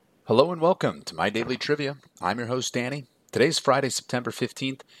Hello and welcome to My Daily Trivia. I'm your host, Danny. Today's Friday, September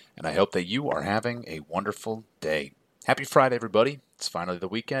 15th, and I hope that you are having a wonderful day. Happy Friday, everybody. It's finally the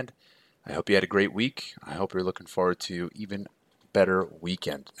weekend. I hope you had a great week. I hope you're looking forward to even better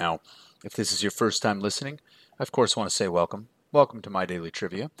weekend. Now, if this is your first time listening, I of course want to say welcome. Welcome to My Daily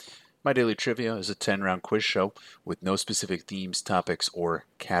Trivia. My Daily Trivia is a 10-round quiz show with no specific themes, topics, or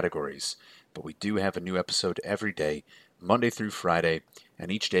categories. But we do have a new episode every day, Monday through Friday,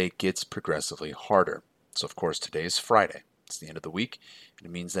 and each day gets progressively harder. So of course today is Friday. It's the end of the week, and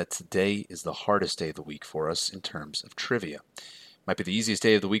it means that today is the hardest day of the week for us in terms of trivia. Might be the easiest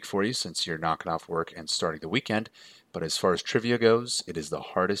day of the week for you since you're knocking off work and starting the weekend, but as far as trivia goes, it is the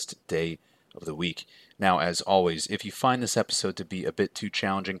hardest day of the week. Now, as always, if you find this episode to be a bit too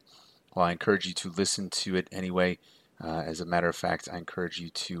challenging, well, I encourage you to listen to it anyway. As a matter of fact, I encourage you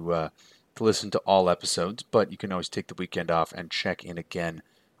to listen to all episodes, but you can always take the weekend off and check in again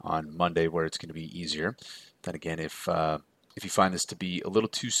on Monday where it's going to be easier. Then again, if you find this to be a little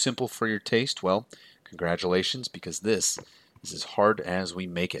too simple for your taste, well, congratulations, because this is as hard as we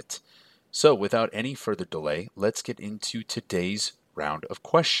make it. So without any further delay, let's get into today's round of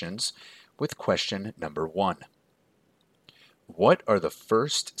questions with question number 1. What are the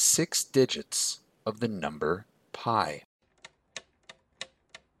first 6 digits of the number pi?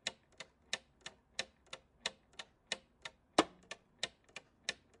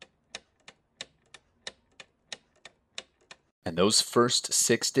 And those first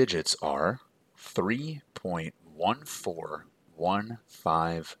 6 digits are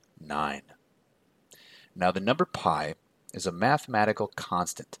 3.14159. Now, the number pi is a mathematical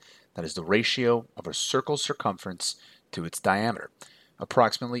constant that is the ratio of a circle's circumference to its diameter,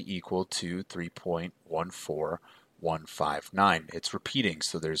 approximately equal to 3.14159. It's repeating,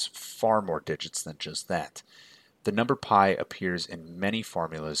 so there's far more digits than just that. The number pi appears in many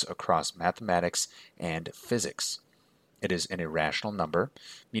formulas across mathematics and physics. It is an irrational number,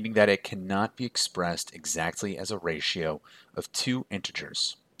 meaning that it cannot be expressed exactly as a ratio of 2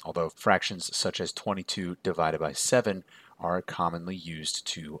 integers, although fractions such as 22 divided by 7 are commonly used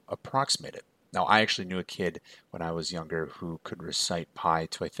to approximate it. Now, I actually knew a kid when I was younger who could recite pi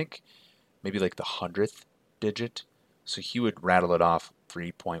to, I think, maybe like the 100th digit. So he would rattle it off,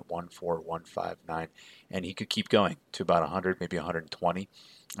 3.14159, and he could keep going to about 100, maybe 120,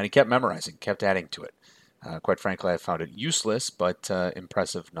 and he kept memorizing, kept adding to it. Quite frankly, I found it useless, but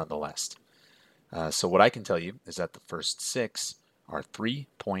impressive nonetheless. So what I can tell you is that the first 6 are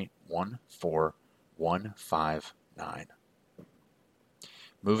 3.14159.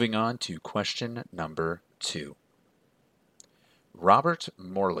 Moving on to question number 2. Robert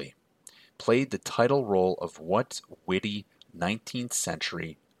Morley played the title role of what witty 19th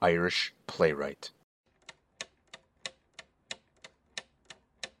century Irish playwright?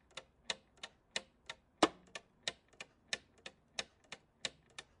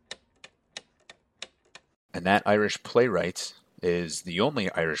 And that Irish playwright is the only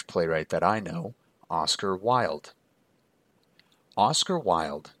Irish playwright that I know, Oscar Wilde. Oscar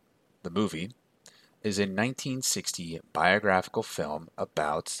Wilde, the movie, is a 1960 biographical film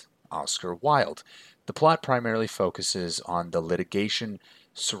about Oscar Wilde. The plot primarily focuses on the litigation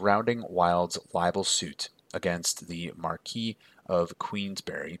surrounding Wilde's libel suit against the Marquis of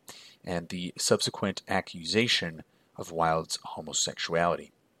Queensberry and the subsequent accusation of Wilde's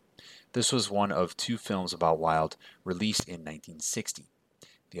homosexuality. This was one of 2 films about Wilde released in 1960,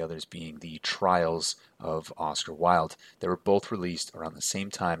 the others being The Trials of Oscar Wilde. They were both released around the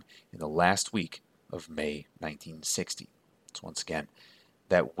same time in the last week of May 1960. So once again,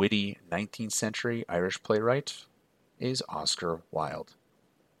 that witty 19th century Irish playwright is Oscar Wilde.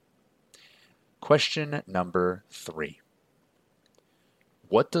 Question number 3.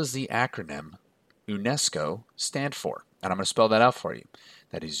 What does the acronym UNESCO stand for? And I'm going to spell that out for you.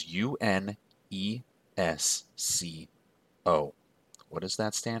 That is UNESCO. What does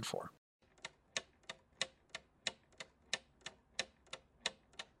that stand for?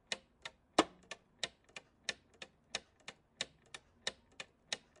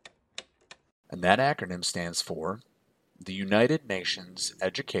 And that acronym stands for the United Nations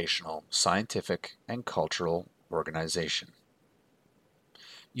Educational, Scientific, and Cultural Organization.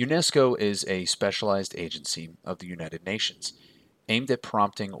 UNESCO is a specialized agency of the United Nations aimed at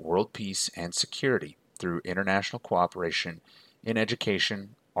prompting world peace and security through international cooperation in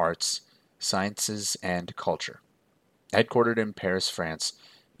education, arts, sciences, and culture. Headquartered in Paris, France,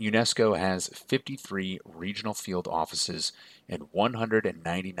 UNESCO has 53 regional field offices and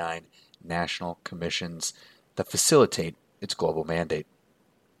 199 national commissions that facilitate its global mandate.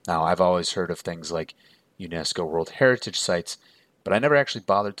 Now, I've always heard of things like UNESCO World Heritage Sites, but I never actually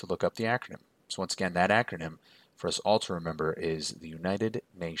bothered to look up the acronym. So once again, that acronym for us all to remember is the United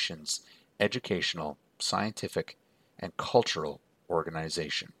Nations Educational, Scientific, and Cultural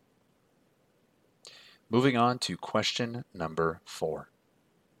Organization. Moving on to question number 4.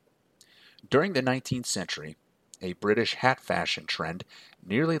 During the 19th century, a British hat fashion trend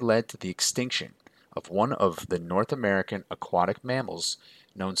nearly led to the extinction of one of the North American aquatic mammals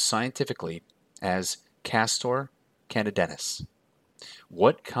known scientifically as Castor canadensis.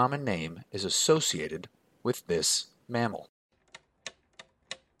 What common name is associated with this mammal?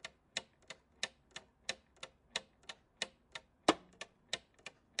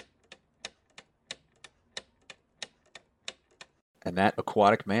 And that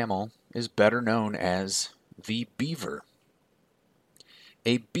aquatic mammal is better known as the beaver.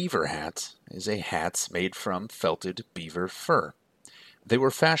 A beaver hat is a hat made from felted beaver fur. They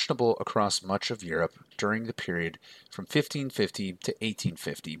were fashionable across much of Europe during the period from 1550 to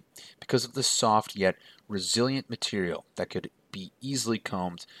 1850 because of the soft yet resilient material that could be easily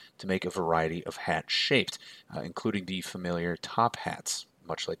combed to make a variety of hat shapes, including the familiar top hats,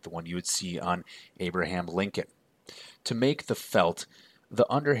 much like the one you would see on Abraham Lincoln. To make the felt, the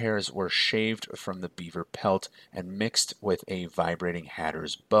underhairs were shaved from the beaver pelt and mixed with a vibrating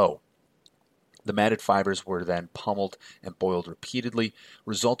hatter's bow. The matted fibers were then pummeled and boiled repeatedly,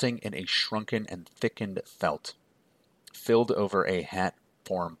 resulting in a shrunken and thickened felt. Filled over a hat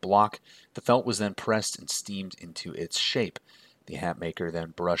form block, the felt was then pressed and steamed into its shape. The hat maker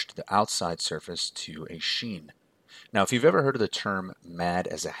then brushed the outside surface to a sheen. Now, if you've ever heard of the term mad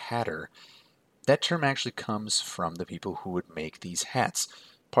as a hatter, that term actually comes from the people who would make these hats.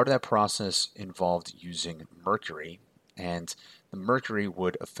 Part of that process involved using mercury, and the mercury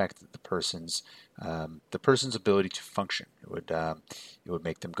would affect the person's ability to function. It would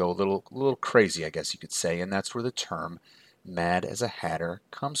make them go a little crazy, I guess you could say, and that's where the term "mad as a hatter"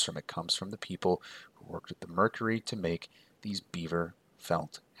 comes from. It comes from the people who worked with the mercury to make these beaver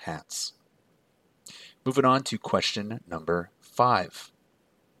felt hats. Moving on to question number 5.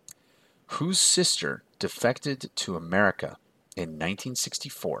 Whose sister defected to America in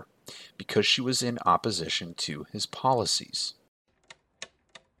 1964 because she was in opposition to his policies?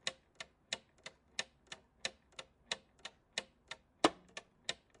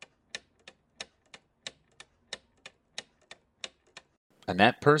 And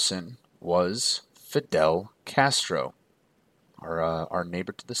that person was Fidel Castro, our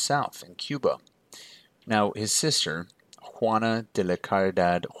neighbor to the south in Cuba. Now, his sister, Juana de la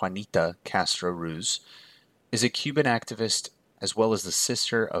Caridad Juanita Castro Ruz, is a Cuban activist as well as the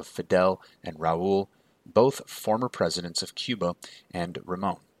sister of Fidel and Raul, both former presidents of Cuba, and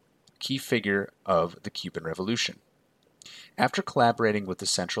Ramon, key figure of the Cuban Revolution. After collaborating with the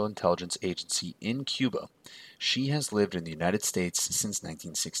Central Intelligence Agency in Cuba, she has lived in the United States since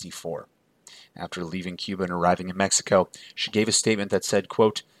 1964. After leaving Cuba and arriving in Mexico, she gave a statement that said,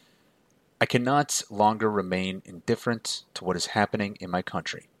 quote, "I cannot longer remain indifferent to what is happening in my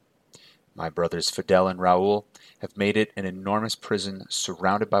country. My brothers Fidel and Raul have made it an enormous prison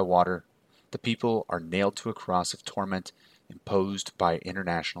surrounded by water. The people are nailed to a cross of torment imposed by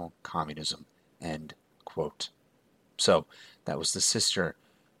international communism." End quote. So, that was the sister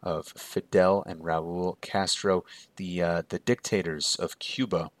of Fidel and Raul Castro, the dictators of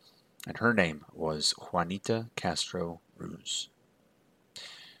Cuba, and her name was Juanita Castro Ruz.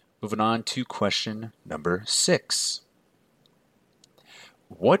 Moving on to question number 6.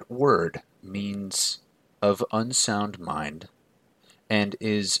 What word means of unsound mind and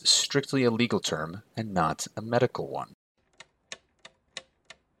is strictly a legal term and not a medical one?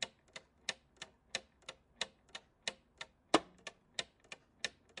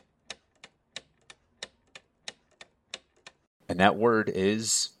 And that word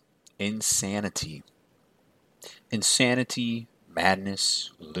is insanity. Insanity,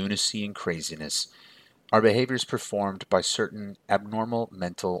 madness, lunacy, and craziness are behaviors performed by certain abnormal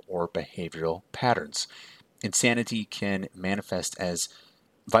mental or behavioral patterns. Insanity can manifest as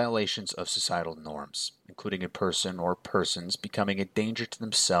violations of societal norms, including a person or persons becoming a danger to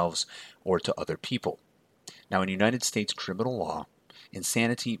themselves or to other people. Now, in United States criminal law,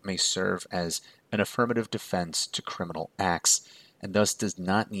 insanity may serve as an affirmative defense to criminal acts and thus does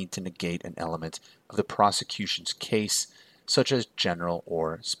not need to negate an element of the prosecution's case, such as general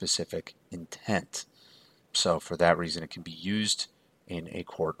or specific intent. So for that reason, it can be used in a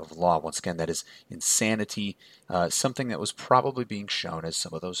court of law. Once again, that is insanity, something that was probably being shown as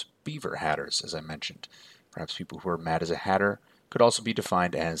some of those beaver hatters, as I mentioned. Perhaps people who are mad as a hatter could also be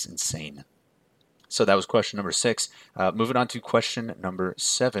defined as insane. So that was question number 6. Moving on to question number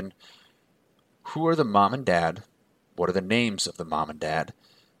 7. Who are the mom and dad, What are the names of the mom and dad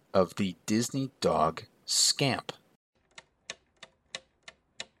of the Disney dog Scamp?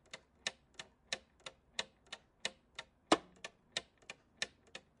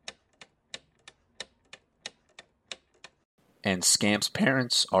 And Scamp's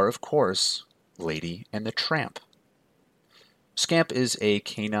parents are, of course, Lady and the Tramp. Scamp is a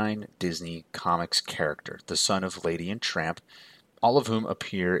canine Disney comics character, the son of Lady and Tramp, all of whom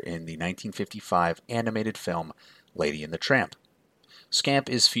appear in the 1955 animated film Lady and the Tramp. Scamp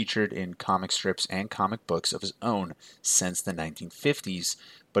is featured in comic strips and comic books of his own since the 1950s,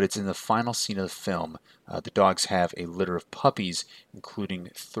 but it's in the final scene of the film. The dogs have a litter of puppies, including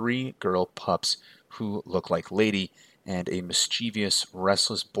 3 girl pups who look like Lady, and a mischievous,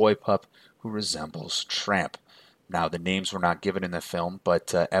 restless boy pup who resembles Tramp. Now, the names were not given in the film,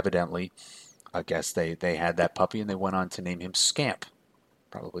 but evidently, I guess they had that puppy and they went on to name him Scamp.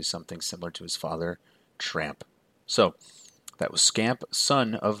 Probably something similar to his father, Tramp. So, that was Scamp,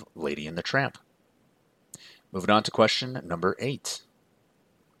 son of Lady and the Tramp. Moving on to question number 8.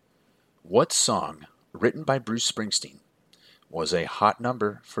 What song, written by Bruce Springsteen, was a hot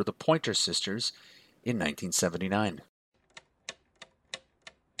number for the Pointer Sisters in 1979?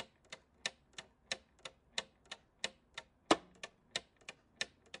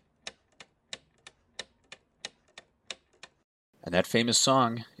 And that famous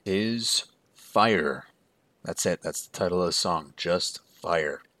song is Fire. That's it. That's the title of the song, just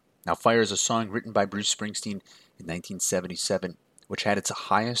Fire. Now, Fire is a song written by Bruce Springsteen in 1977, which had its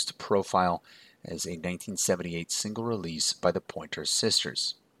highest profile as a 1978 single release by the Pointer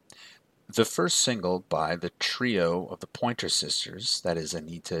Sisters. The first single by the trio of the Pointer Sisters, that is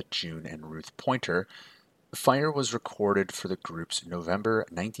Anita, June, and Ruth Pointer, Fire was recorded for the group's November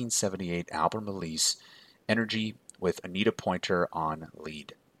 1978 album release, Energy, with Anita Pointer on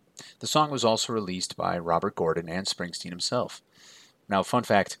lead. The song was also released by Robert Gordon and Springsteen himself. Now, fun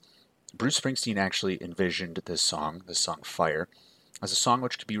fact, Bruce Springsteen actually envisioned this song Fire, as a song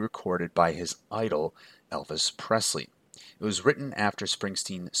which could be recorded by his idol, Elvis Presley. It was written after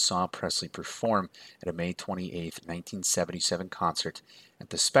Springsteen saw Presley perform at a May 28, 1977 concert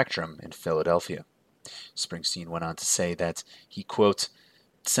at the Spectrum in Philadelphia. Springsteen went on to say that he, quote,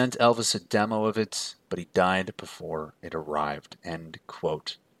 sent Elvis a demo of it, but he died before it arrived, end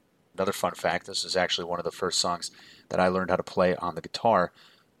quote. Another fun fact, this is actually one of the first songs that I learned how to play on the guitar,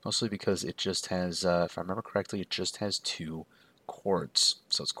 mostly because it just has, if I remember correctly, it just has 2 chords,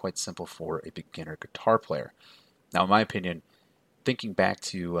 so it's quite simple for a beginner guitar player. Now, in my opinion, thinking back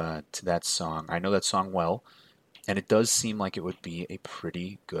to that song, I know that song well, and it does seem like it would be a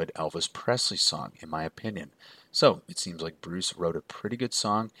pretty good Elvis Presley song, in my opinion. So, it seems like Bruce wrote a pretty good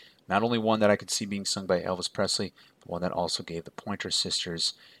song, not only one that I could see being sung by Elvis Presley, but one that also gave the Pointer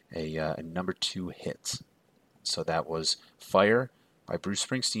Sisters a number 2 hit. So that was Fire by Bruce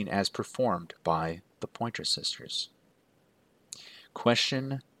Springsteen as performed by the Pointer Sisters.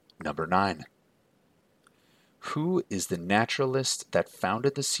 Question number 9. Who is the naturalist that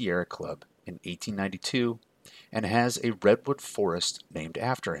founded the Sierra Club in 1892 and has a redwood forest named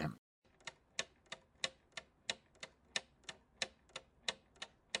after him?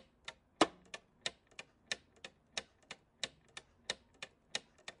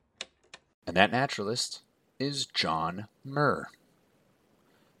 And that naturalist is John Muir.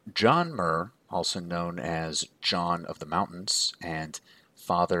 John Muir, also known as John of the Mountains and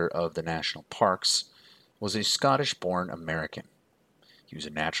Father of the National Parks, was a Scottish-born American. He was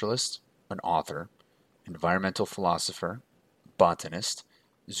a naturalist, an author, environmental philosopher, botanist,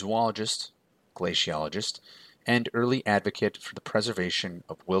 zoologist, glaciologist, and early advocate for the preservation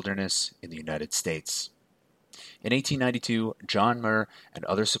of wilderness in the United States. In 1892, John Muir and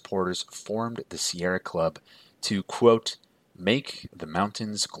other supporters formed the Sierra Club to, quote, make the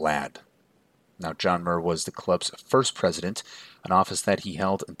mountains glad. Now, John Muir was the club's first president, an office that he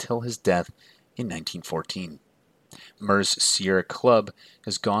held until his death in 1914. Muir's Sierra Club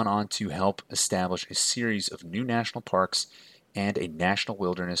has gone on to help establish a series of new national parks and a national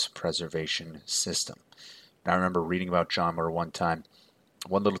wilderness preservation system. Now, I remember reading about John Muir one time.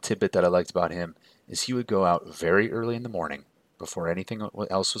 One little tidbit that I liked about him is he would go out very early in the morning, before anything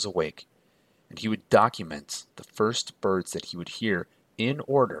else was awake, and he would document the first birds that he would hear in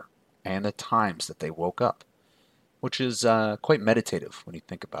order and the times that they woke up, which is quite meditative when you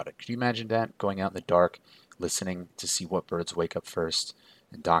think about it. Could you imagine that, going out in the dark, listening to see what birds wake up first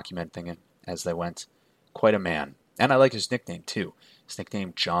and documenting it as they went? Quite a man. And I like his nickname, too. His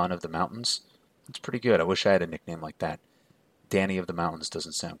nickname, John of the Mountains. It's pretty good. I wish I had a nickname like that. Danny of the Mountains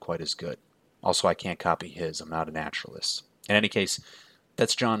doesn't sound quite as good. Also, I can't copy his. I'm not a naturalist. In any case,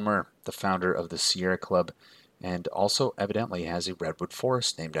 that's John Muir, the founder of the Sierra Club, and also evidently has a redwood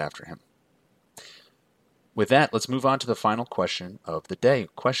forest named after him. With that, let's move on to the final question of the day.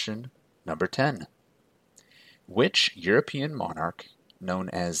 Question number 10. Which European monarch, known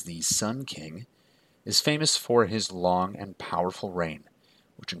as the Sun King, is famous for his long and powerful reign,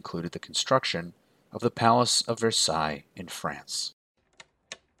 which included the construction of the Palace of Versailles in France?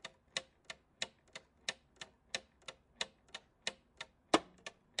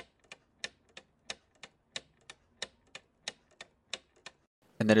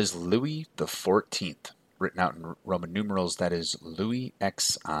 And that is Louis XIV. Written out in Roman numerals, that is Louis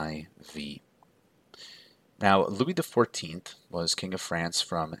XIV. Now, Louis XIV was King of France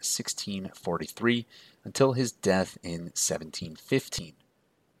from 1643 until his death in 1715.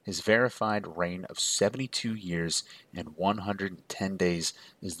 His verified reign of 72 years and 110 days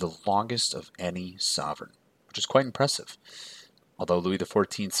is the longest of any sovereign, which is quite impressive. Although Louis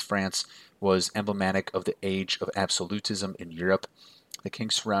XIV's France was emblematic of the age of absolutism in Europe, the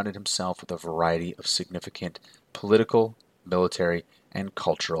king surrounded himself with a variety of significant political, military, and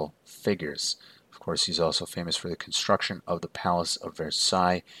cultural figures. Of course, he's also famous for the construction of the Palace of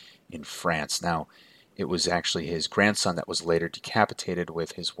Versailles in France. Now, it was actually his grandson that was later decapitated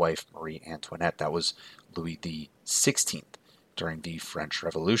with his wife Marie Antoinette. That was Louis XVI during the French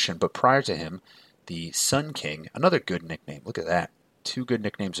Revolution. But prior to him, the Sun King, another good nickname. Look at that. 2 good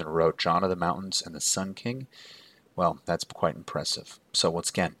nicknames in a row, John of the Mountains and the Sun King. Well, that's quite impressive. So once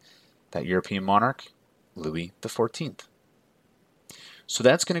again, that European monarch, Louis XIV. So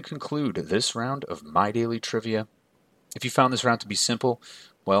that's going to conclude this round of My Daily Trivia. If you found this round to be simple,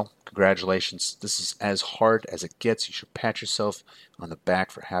 well, congratulations. This is as hard as it gets. You should pat yourself on the back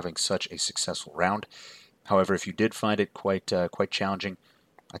for having such a successful round. However, if you did find it quite challenging,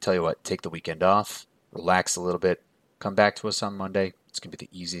 I tell you what, take the weekend off, relax a little bit, come back to us on Monday. It's going to be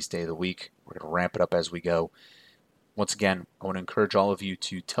the easiest day of the week. We're going to ramp it up as we go. Once again, I want to encourage all of you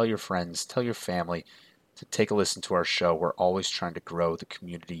to tell your friends, tell your family to take a listen to our show. We're always trying to grow the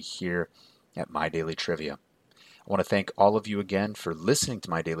community here at My Daily Trivia. I want to thank all of you again for listening to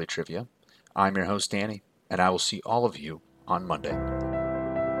My Daily Trivia. I'm your host, Danny, and I will see all of you on Monday.